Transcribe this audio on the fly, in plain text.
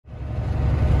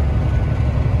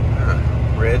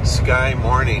Good sky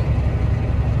morning.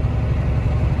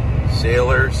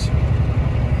 Sailors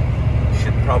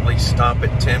should probably stop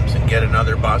at Tim's and get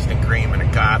another Boston cream and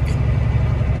a coffee.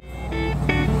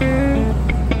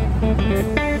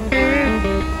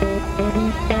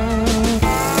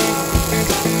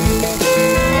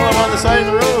 Oh, I'm on the side of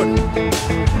the road.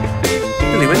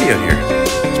 Really windy out here.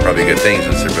 It's probably a good thing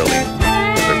since they're building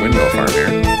their windmill farm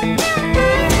here.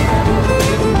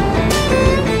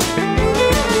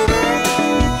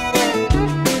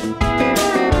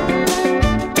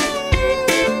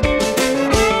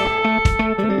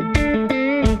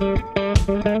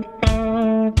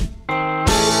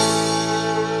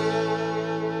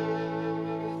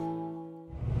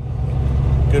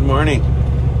 Good morning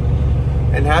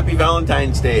and happy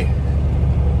Valentine's Day.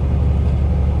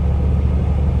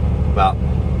 Well,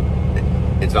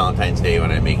 it's Valentine's Day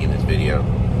when I'm making this video.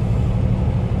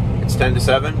 It's 10 to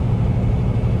 7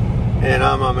 and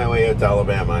I'm on my way out to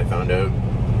Alabama. I found out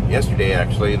yesterday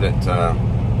actually that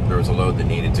there was a load that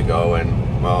needed to go,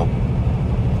 and well,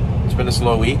 it's been a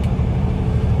slow week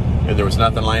and there was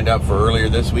nothing lined up for earlier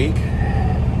this week,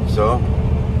 so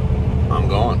I'm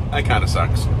going. That kind of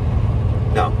sucks.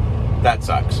 No, that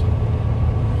sucks.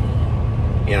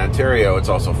 In Ontario, it's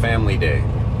also Family Day.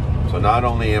 So not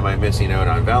only am I missing out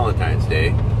on Valentine's Day,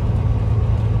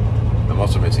 I'm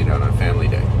also missing out on Family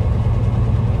Day.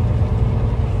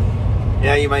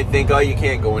 Yeah, you might think, oh, you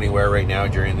can't go anywhere right now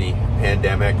during the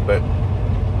pandemic, but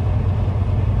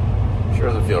it sure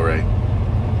doesn't feel right.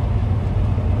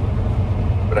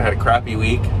 But I had a crappy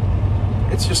week.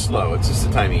 It's just slow. It's just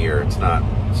the time of year. It's not,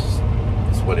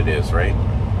 it's what it is, right?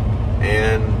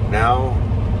 And now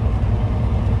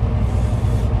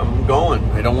I'm going.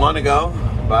 I don't want to go,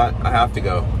 but I have to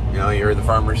go. You know, you heard the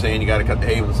farmer saying you got to cut the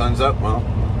hay when the sun's up. Well,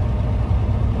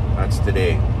 that's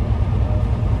today.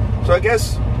 So I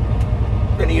guess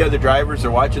if any other drivers are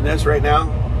watching this right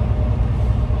now,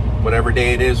 whatever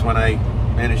day it is when I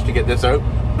manage to get this out,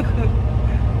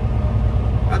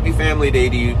 happy Family Day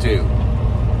to you too.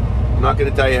 I'm not going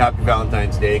to tell you happy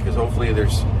Valentine's Day because hopefully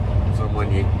there's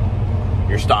someone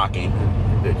you're stalking,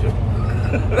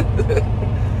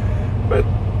 but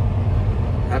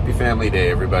happy Family Day,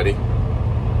 everybody.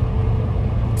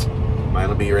 Mine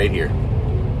will be right here,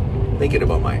 thinking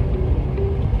about mine.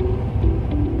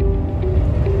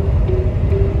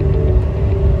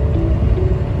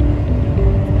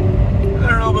 I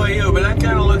don't know about you, but that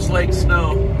kind of looks like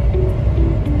snow.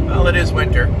 Well, it is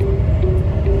winter.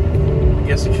 I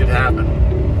guess it should happen.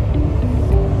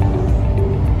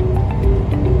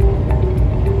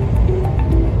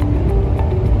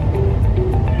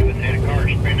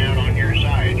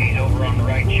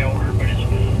 Shoulder, but his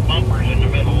bumper's in the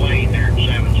middle lane there at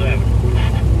 7-7.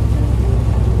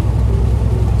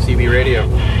 CB radio.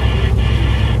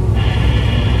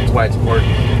 That's why it's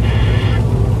important.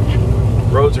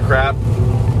 Roads are crap.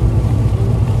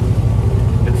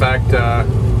 In fact, I'm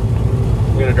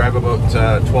going to drive about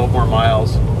 12 more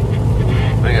miles.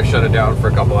 I'm going to shut it down for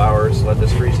a couple hours, let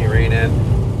this freezing rain in.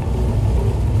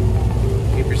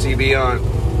 Keep your CB on.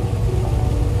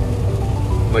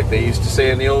 Like they used to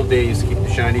say in the old days, keep the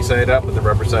shiny side up and the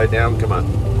rubber side down. Come on.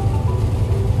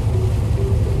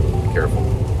 Be careful.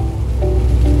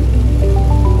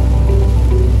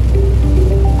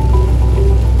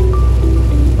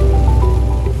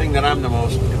 The thing that I'm the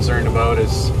most concerned about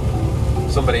is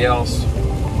somebody else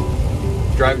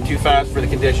driving too fast for the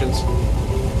conditions.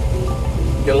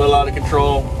 Get a little out of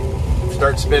control,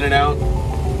 start spinning out.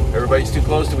 Everybody's too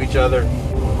close to each other.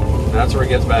 And that's where it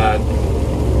gets bad.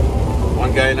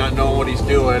 One guy not knowing what he's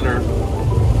doing or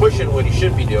pushing what he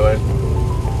should be doing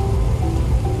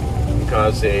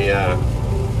because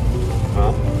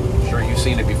well, I'm sure you've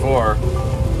seen it before,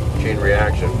 chain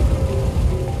reaction.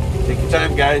 Take your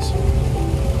time, guys.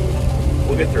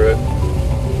 We'll get through it.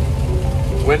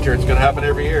 It's winter. It's going to happen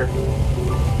every year.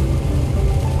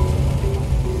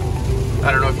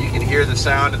 I don't know if you can hear the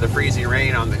sound of the freezing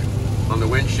rain on the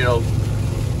windshield.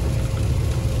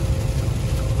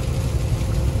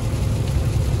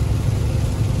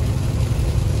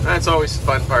 That's always the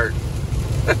fun part.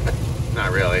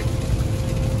 Not really.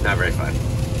 Not very fun.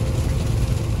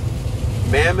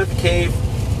 Mammoth Cave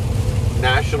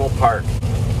National Park.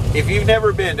 If you've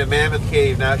never been to Mammoth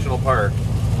Cave National Park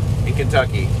in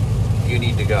Kentucky, you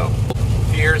need to go. A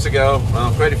few years ago,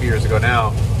 well, quite a few years ago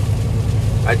now,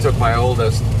 I took my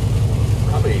oldest,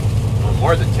 probably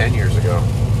more than 10 years ago.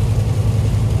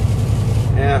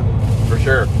 Yeah, for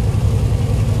sure.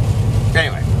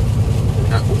 Anyway.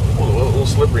 A little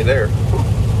slippery there.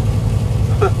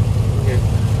 Okay.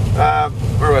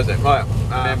 Where was it?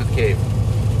 Mammoth Cave.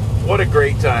 What a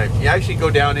great time. You actually go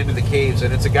down into the caves,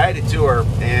 and it's a guided tour,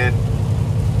 and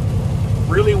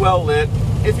really well lit.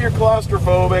 If you're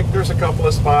claustrophobic, there's a couple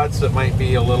of spots that might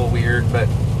be a little weird, but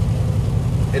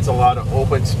it's a lot of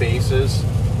open spaces.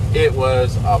 It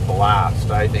was a blast.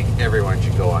 I think everyone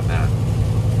should go on that.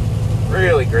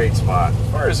 Really great spot.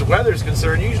 As far as the weather's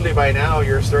concerned, usually by now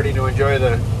you're starting to enjoy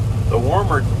the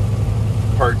warmer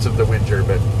parts of the winter,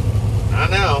 but not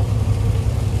now.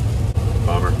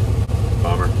 Bummer.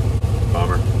 Bummer.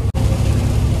 Bummer.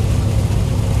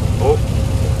 Oh.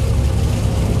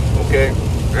 Okay.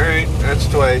 Alright, that's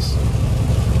twice.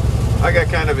 I got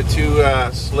kind of a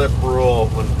two-slip rule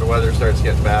when the weather starts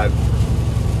getting bad.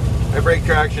 I brake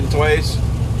traction twice.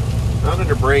 Not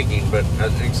under braking, but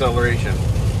as acceleration.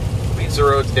 Means the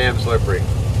road's damn slippery.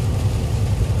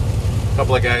 A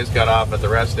couple of guys got off at the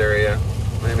rest area.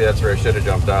 Maybe that's where I should have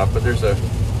jumped off, but there's a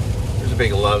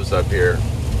big Love's up here.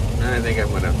 And I think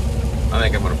I'm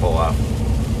gonna pull off.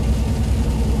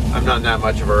 I'm not in that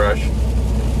much of a rush.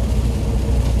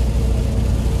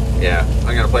 Yeah,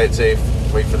 I'm gonna play it safe.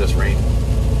 Wait for this rain,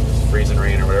 this freezing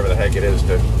rain or whatever the heck it is,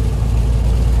 to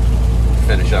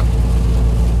finish up.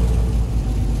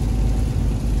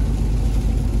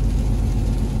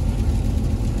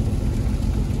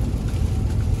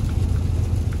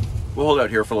 We'll hold out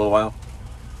here for a little while,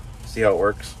 see how it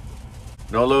works.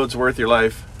 No load's worth your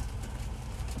life.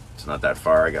 It's not that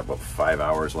far. I got about 5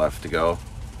 hours left to go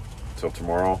till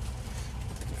tomorrow.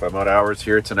 If I'm out hours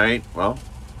here tonight, well,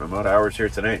 I'm out hours here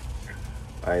tonight.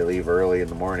 I leave early in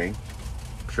the morning.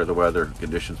 I'm sure the weather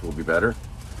conditions will be better.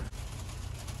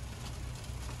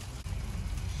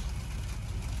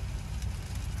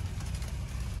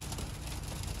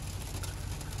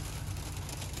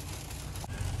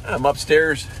 I'm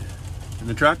upstairs in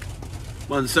the truck.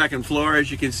 I'm on the second floor,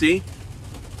 as you can see,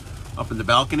 up in the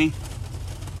balcony.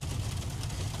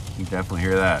 You can definitely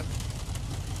hear that.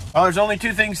 Well, there's only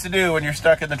two things to do when you're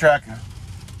stuck in the truck.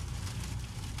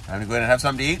 Time to go in and have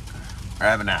something to eat, or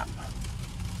have a nap.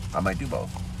 I might do both.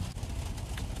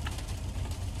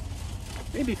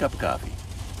 Maybe a cup of coffee.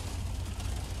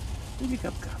 Maybe a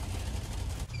cup of coffee.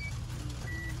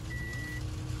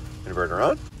 Inverter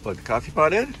on. Plug the coffee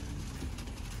pot in.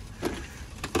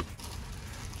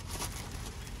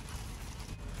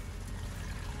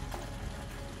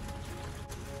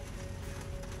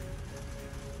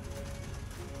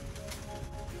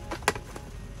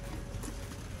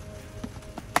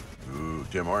 Ooh,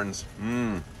 Tim Hortons.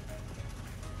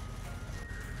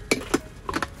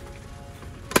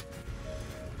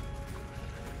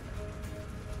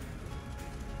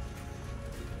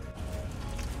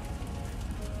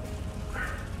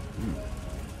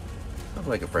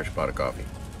 Like a fresh pot of coffee.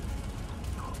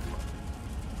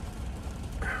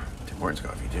 Tim Hortons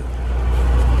coffee too.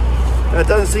 That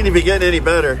doesn't seem to be getting any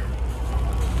better.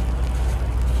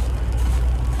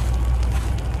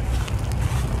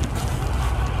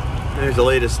 There's the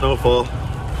latest snowfall.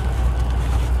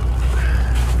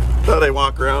 Thought I'd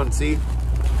walk around and see.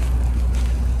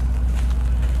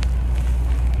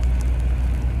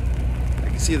 I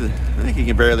can see I think you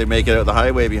can barely make it out the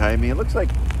highway behind me. It looks like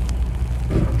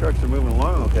trucks are moving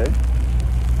along okay.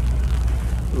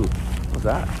 Ooh, what's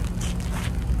that?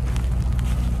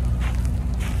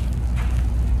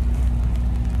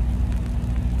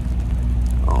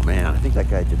 Oh man, I think that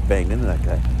guy just banged into that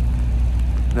guy.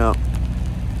 No.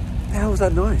 What the hell was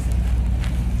that noise?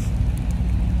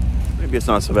 Maybe it's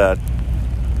not so bad.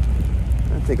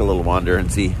 I'll take a little wander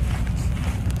and see.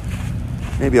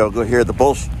 Maybe I'll go hear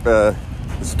the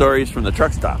stories from the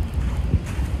truck stop.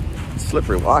 It's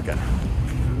slippery walking.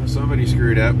 Somebody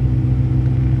screwed up.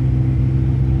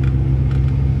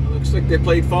 Looks like they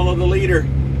played follow the leader.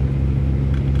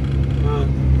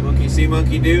 Monkey see,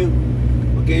 monkey do.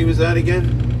 What game is that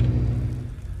again?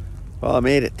 Well, I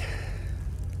made it.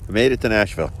 I made it to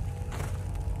Nashville.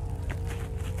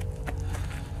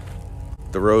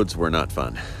 The roads were not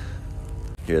fun.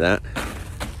 Hear that?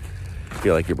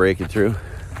 Feel like you're breaking through.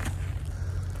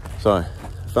 So I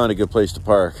found a good place to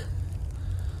park.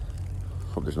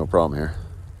 Hope there's no problem here.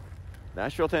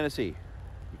 Nashville, Tennessee.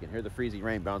 You can hear the freezing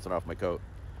rain bouncing off my coat.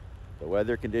 The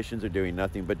weather conditions are doing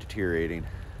nothing but deteriorating.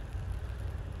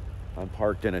 I'm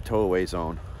parked in a tow-away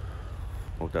zone.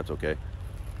 Hope that's okay.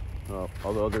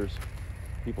 Although there's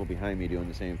people behind me doing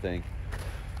the same thing.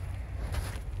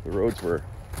 The roads were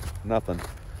nothing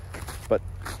but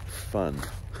fun.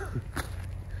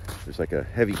 There's like a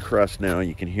heavy crust now.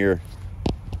 You can hear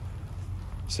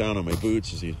sound on my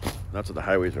boots. That's what the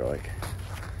highways are like.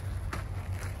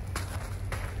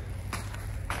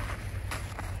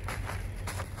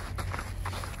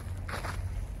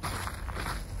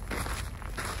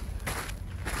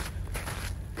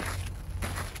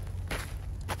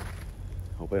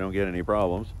 Hope I don't get any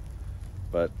problems.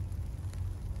 But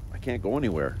I can't go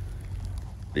anywhere.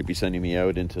 They'd be sending me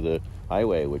out into the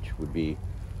highway, which would be,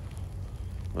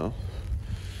 well,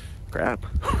 crap.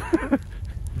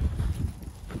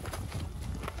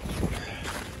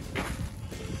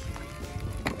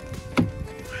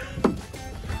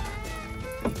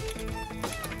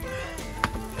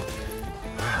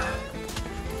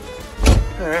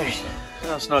 All right,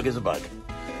 now snug as a bug.